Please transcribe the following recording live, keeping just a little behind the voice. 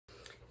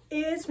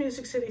It's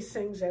Music City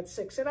Sings at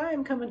 6, and I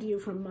am coming to you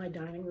from my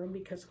dining room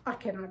because I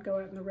cannot go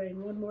out in the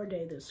rain one more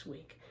day this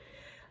week.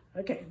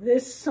 Okay,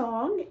 this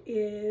song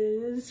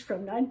is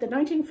from the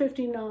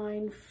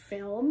 1959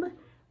 film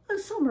A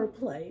Summer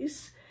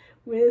Place,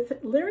 with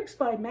lyrics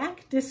by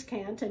Mack,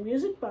 Discant, and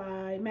music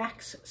by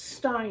Max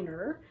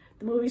Steiner.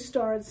 The movie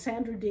starred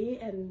Sandra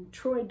and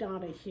Troy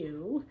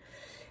Donahue.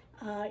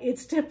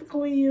 It's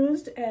typically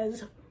used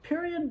as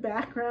period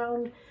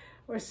background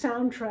or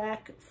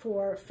soundtrack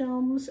for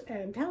films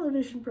and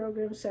television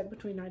programs set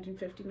between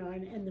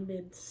 1959 and the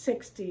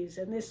mid-60s,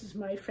 and this is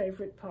my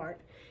favorite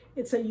part.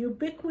 It's a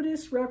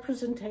ubiquitous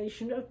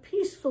representation of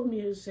peaceful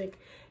music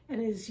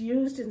and is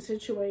used in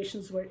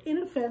situations where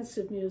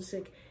inoffensive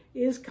music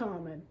is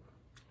common.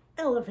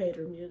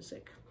 Elevator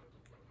music.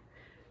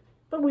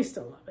 But we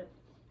still love it.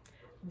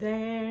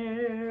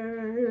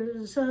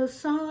 There's a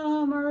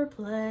summer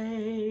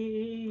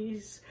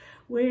place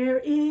where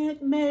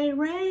it may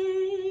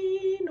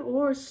rain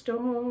or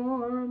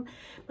storm,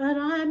 but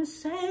I'm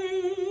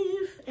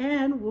safe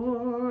and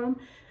warm,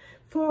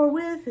 for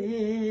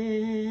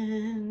within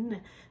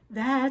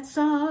that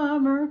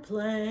summer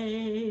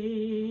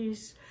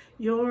place,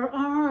 your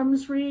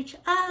arms reach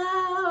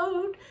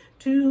out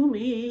to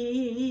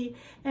me,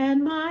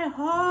 and my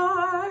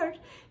heart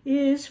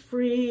is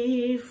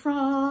free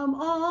from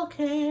all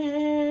care,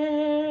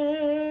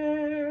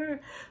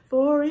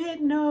 for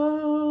it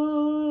knows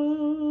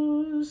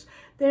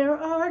there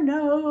are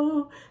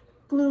no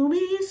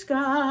gloomy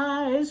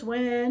skies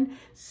when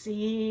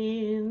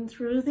seen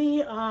through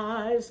the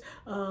eyes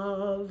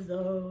of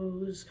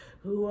those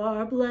who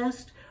are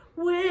blessed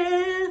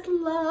with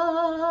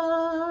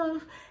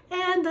love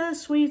and the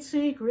sweet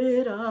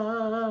secret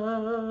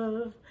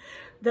of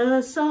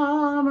the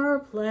summer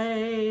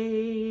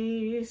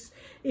place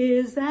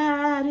is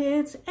that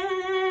it's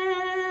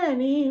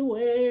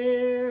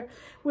anywhere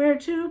where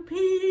two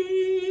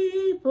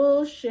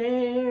people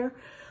share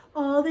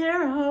all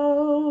their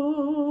hopes,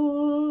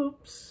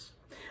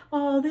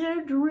 all their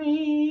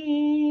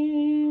dreams,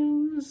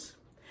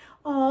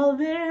 all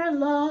their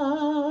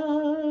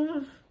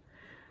love.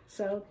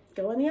 So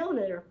go in the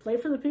elevator, play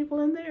for the people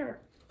in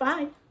there.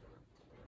 Bye.